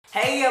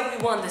Hey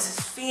everyone, this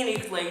is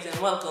Phoenix Flakes and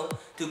welcome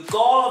to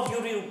Call of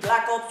Duty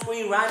Black Ops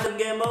 3 Random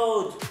Game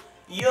Mode.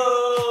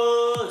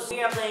 Yes!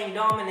 We are playing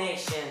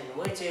Domination,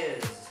 which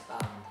is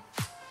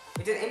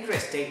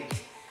interesting.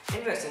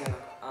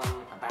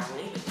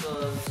 Apparently,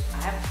 because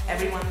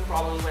everyone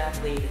probably would have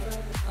played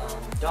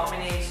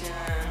Domination.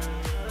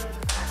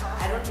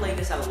 I don't play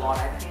this a lot.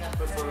 I think I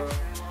prefer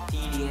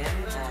TDM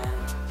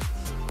and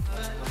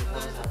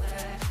what is that?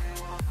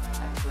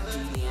 I prefer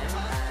TDM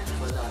and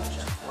for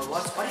Domination.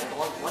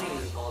 What do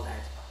you call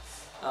that?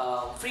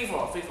 Free for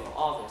all,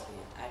 obviously.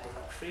 I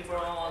prefer free for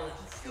all.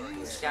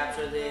 Let's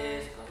capture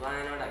this because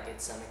why not? I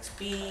get some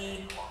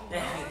XP.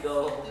 There we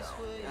go.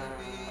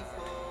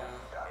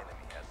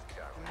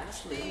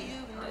 Actually,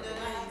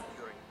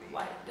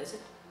 why does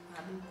it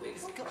happen quick?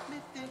 I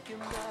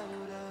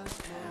don't know.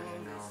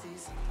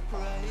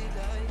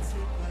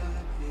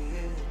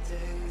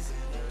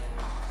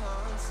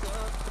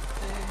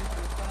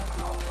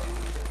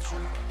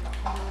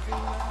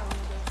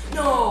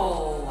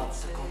 No!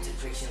 The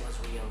concentration was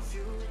real.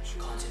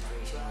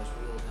 Concentration was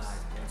real, guys.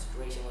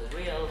 Concentration was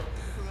real.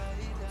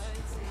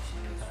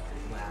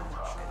 Wow.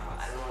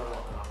 I don't want to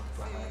walk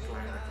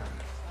around.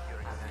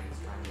 I'm going to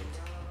climb it.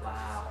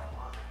 Wow.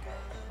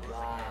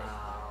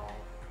 Wow.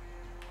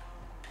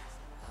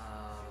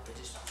 They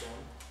just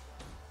jump.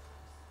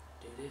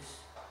 Do this.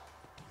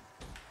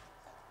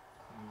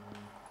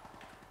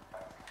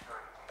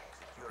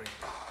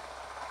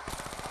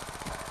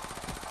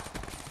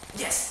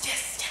 Yes!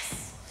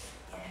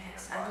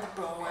 I'm the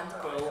pro.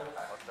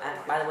 And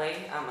by the way,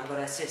 I got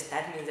an assist.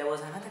 That means there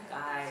was another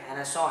guy, and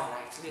I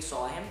actually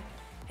saw him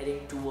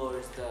heading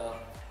towards the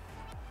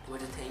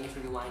thing. If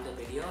you rewind the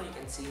video, you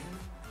can see him.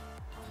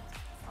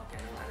 Okay, I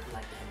don't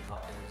like the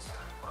helicopters.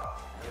 I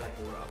don't like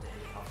the look of the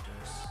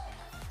helicopters.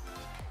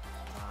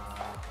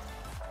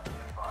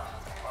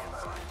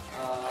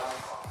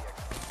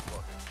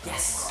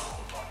 Yes!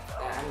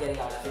 Okay, I'm getting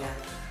out of here.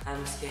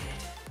 I'm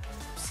scared.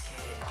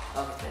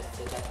 Okay, that's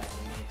the death I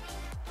made.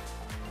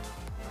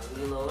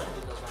 Reload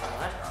because why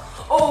not?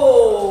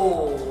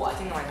 Oh! I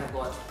think I might have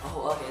got.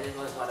 Oh, okay, this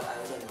was what I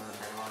don't know what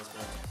that was,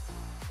 but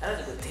that was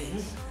a good thing.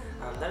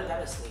 That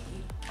was sneaky.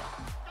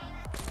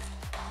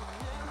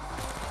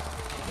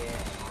 Okay,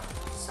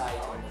 sight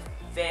on the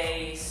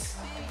face.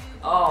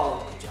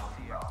 Oh, good job.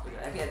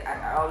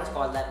 I always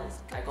call that.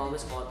 I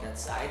always call that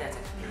side. That's a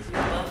easy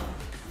one.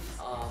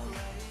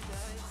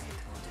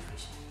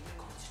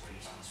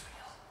 Concentration is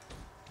real.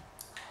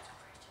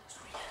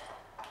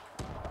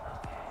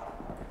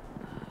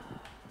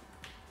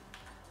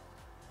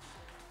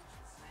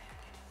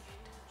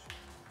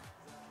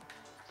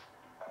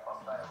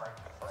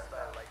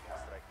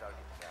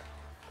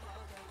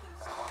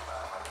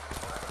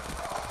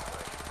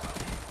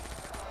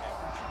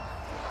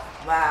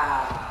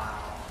 Wow.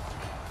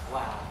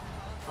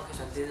 Okay,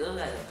 so these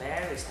guys are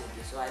very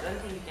sneaky, so I don't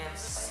think you can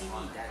see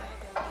that.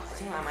 I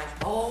think I might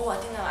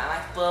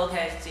perk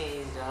has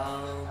changed.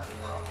 Okay.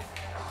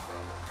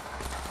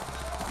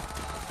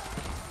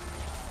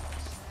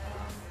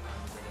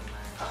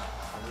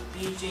 I'm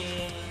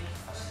repeating.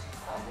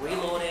 I'm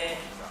reloaded.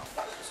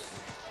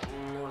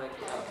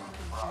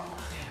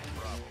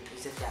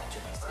 Is it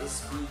captured? Is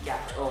we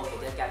captured? Oh, okay,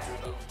 they're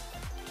capturing it.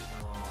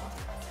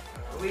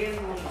 We're in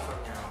lead for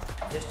now.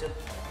 Just a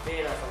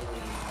bit of a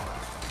lead.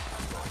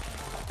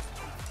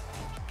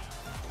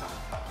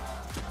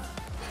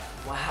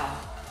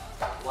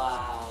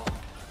 Wow,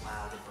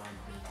 they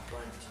burned me.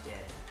 Burned to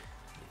death.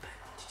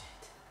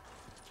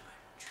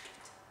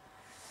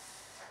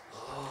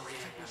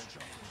 Okay,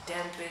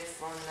 Tempest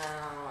for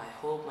now. I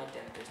hope my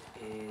Tempest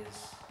is.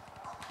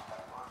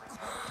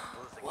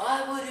 Why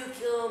would you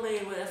kill me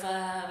if I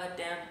have a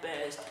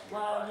Tempest?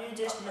 Well, you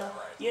just know.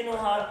 You know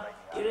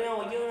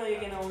you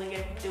can only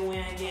get to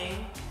win a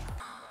game.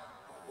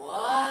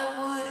 Why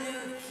would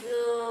you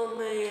kill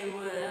me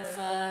if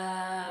I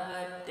have a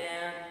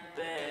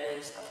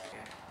Tempest?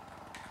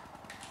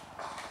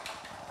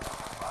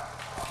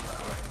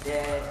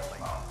 Dead.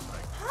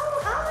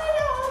 How did they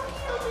all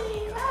kill me?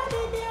 How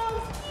did they all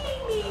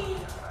kill me?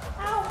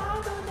 How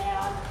did they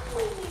all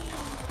kill me?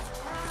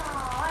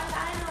 I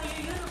know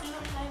you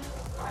look like.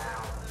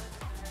 Wow.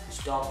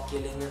 Stop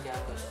killing me. I've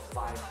got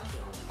 5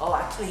 kills. Oh,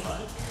 actually,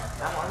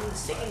 I'm on the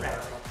second round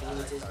of my team,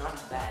 which is not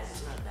bad.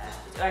 It's not bad.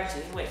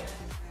 Actually, wait.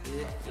 Is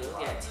it kills?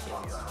 Yeah, it's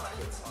kills.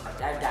 I've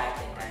died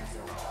 10 times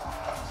though.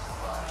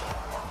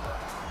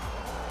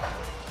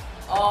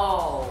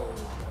 Oh!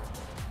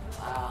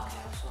 Wow,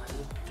 okay, so I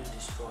need to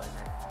destroy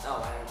that. No, I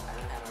don't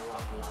have a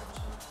rocket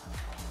launcher.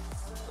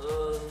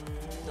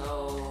 No.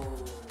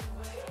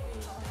 I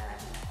hate that.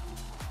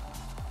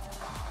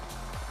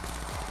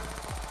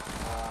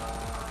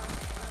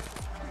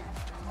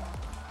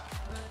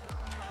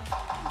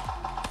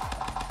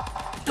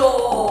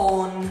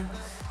 Done!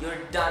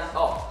 You're done.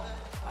 Oh,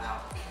 wow.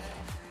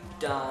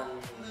 Done.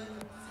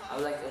 I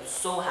was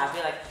so happy,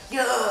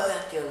 yeah, I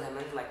killed him.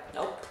 And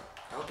nope,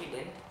 he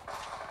didn't.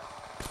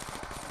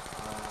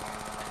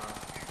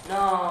 No.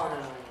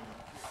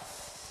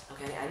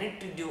 Okay, I need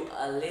to do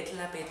a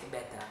little bit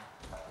better.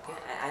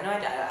 Okay, I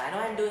know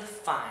I'm doing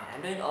fine.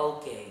 I'm doing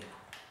okay,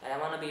 but I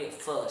wanna be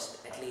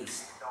first at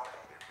least.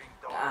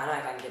 I know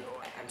I can't get.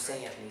 I'm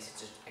saying at least.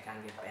 It's just I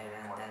can't get better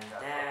than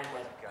that.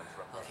 But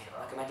okay,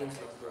 my team's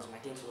losing. My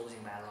team's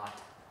losing by a lot.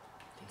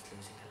 Team's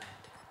losing a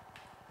lot.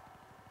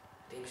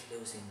 Team's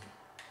losing.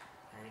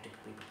 I need to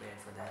be prepared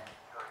for that.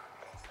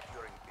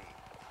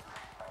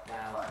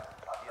 Wow.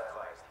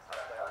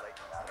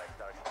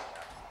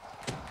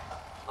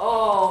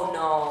 Oh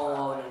no!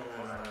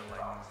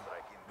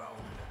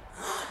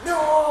 No!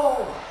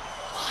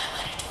 Why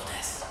would you do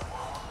this?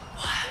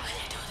 Why would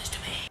you do this to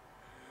me?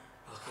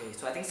 Okay,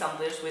 so I think some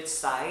players switch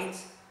sides,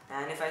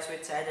 and if I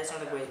switch sides, that's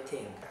not a great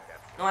thing.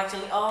 No,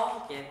 actually,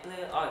 oh, okay,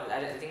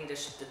 I think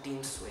just the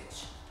team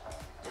switch.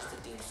 Just the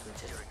team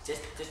switch.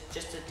 Just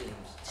the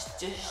teams.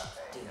 Just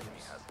teams.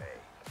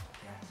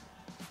 Yeah.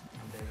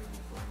 I'm very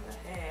weak on the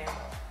hair.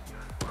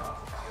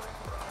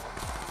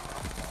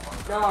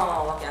 No,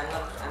 okay, I'm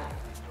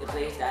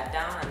replace that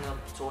down. I'm gonna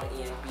throw an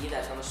EMP.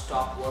 That's gonna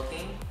stop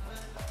working.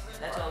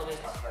 That's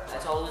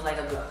always like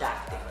a good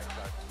tactic.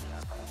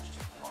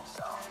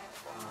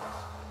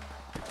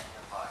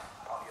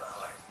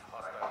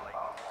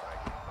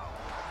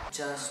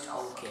 Just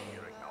okay.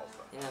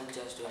 I think I'm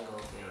just doing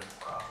okay.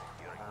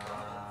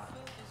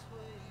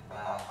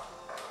 Wow.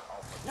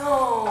 No.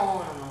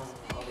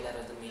 Okay, that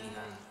was the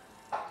minigun.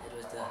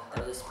 That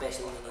was a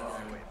special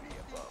minigun.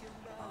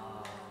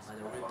 By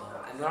the Reaper.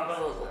 I'm not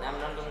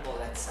gonna go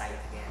that side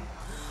again.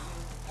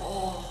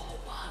 Oh,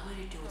 why would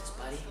you do this,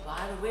 buddy?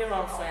 Why? We're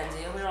all friends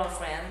here. We're all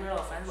friends.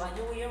 Why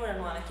you here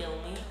and wanna kill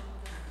me?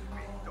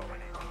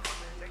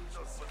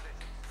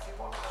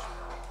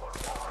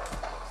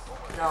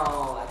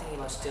 No, I think he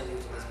was still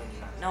using his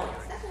minigun. No,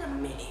 that's not a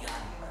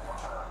minigun.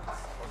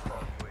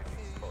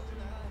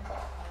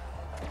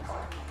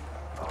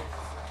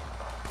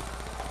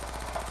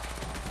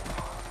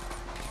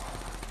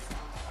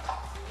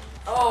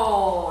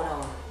 Oh no!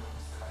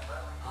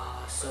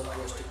 Oh, so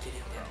close to killing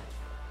him.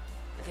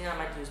 I think I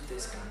might use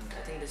this gun.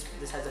 I think this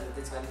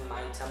gun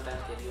might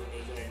sometimes give you a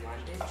major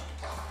advantage.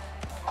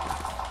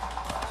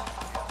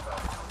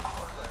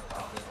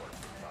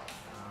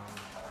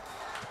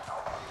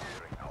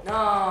 No.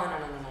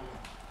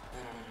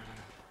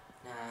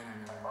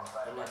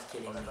 You're not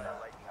killing me.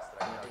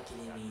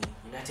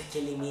 You're not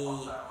killing me.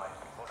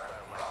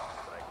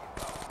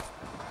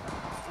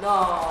 No.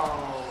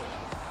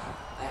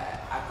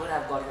 I could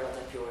have got rid of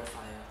the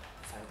purifier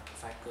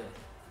if I could.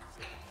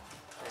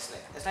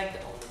 That's like the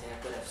only thing I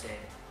could have said.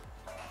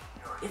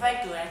 If I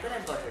could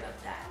have got rid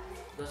of that.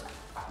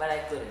 But I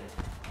couldn't.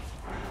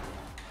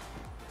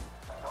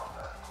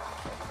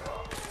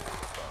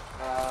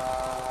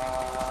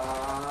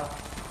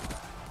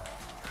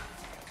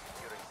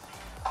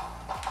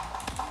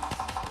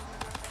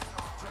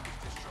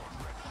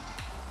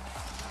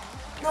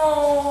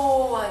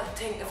 No, I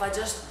think if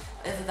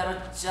that I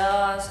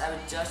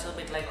would just a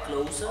bit like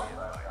closer,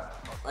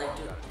 like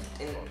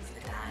in the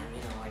time,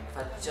 you know, like if I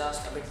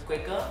just a bit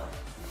quicker,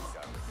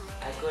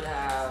 I could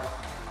have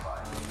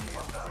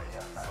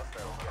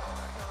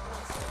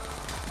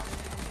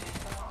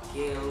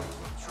killed.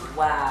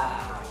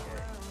 Wow.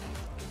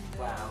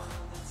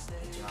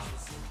 Good job.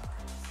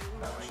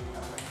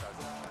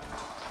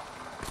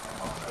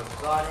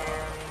 Got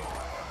him.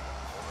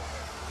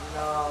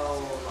 No.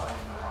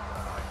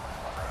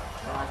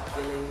 Not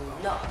killing.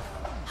 No.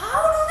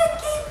 How do they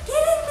keep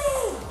killing me?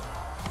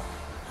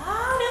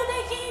 How do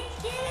they keep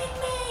killing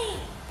me?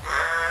 I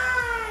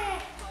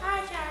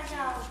can't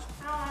go.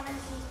 I want to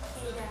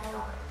see it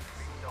out.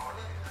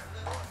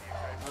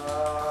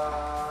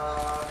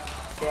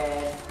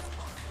 Dead.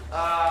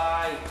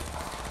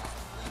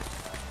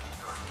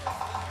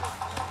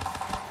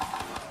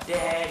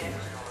 Dead.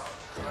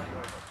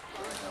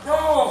 No,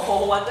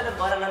 I could have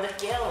got another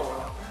kill.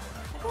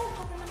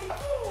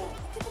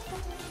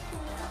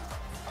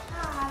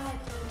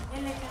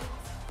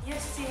 You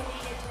silly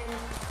little.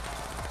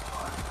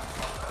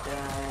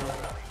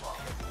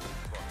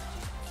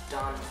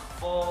 Done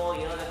for.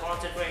 You know the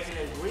concentration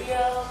is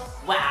real.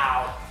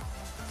 Wow.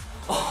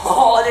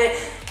 Oh, they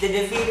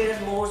defeated us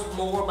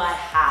more by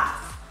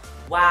half.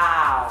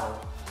 Wow.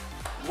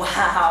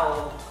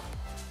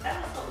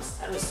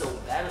 That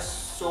was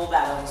so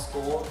bad on the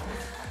score.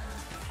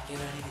 I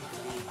cannot even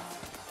believe.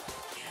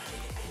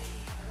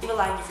 Leave a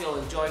like if you all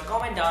enjoyed.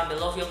 Comment down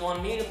below if you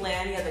want me to play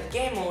any other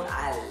game mode.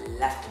 I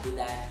love to do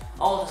that.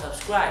 Also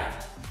subscribe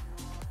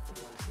if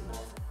you want to see more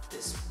of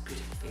this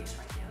beautiful face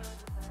right here.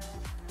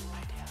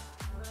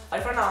 Bye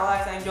for now,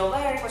 guys. Thank you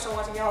very much for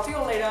watching. I'll see you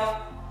later.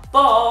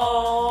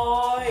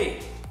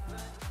 Bye.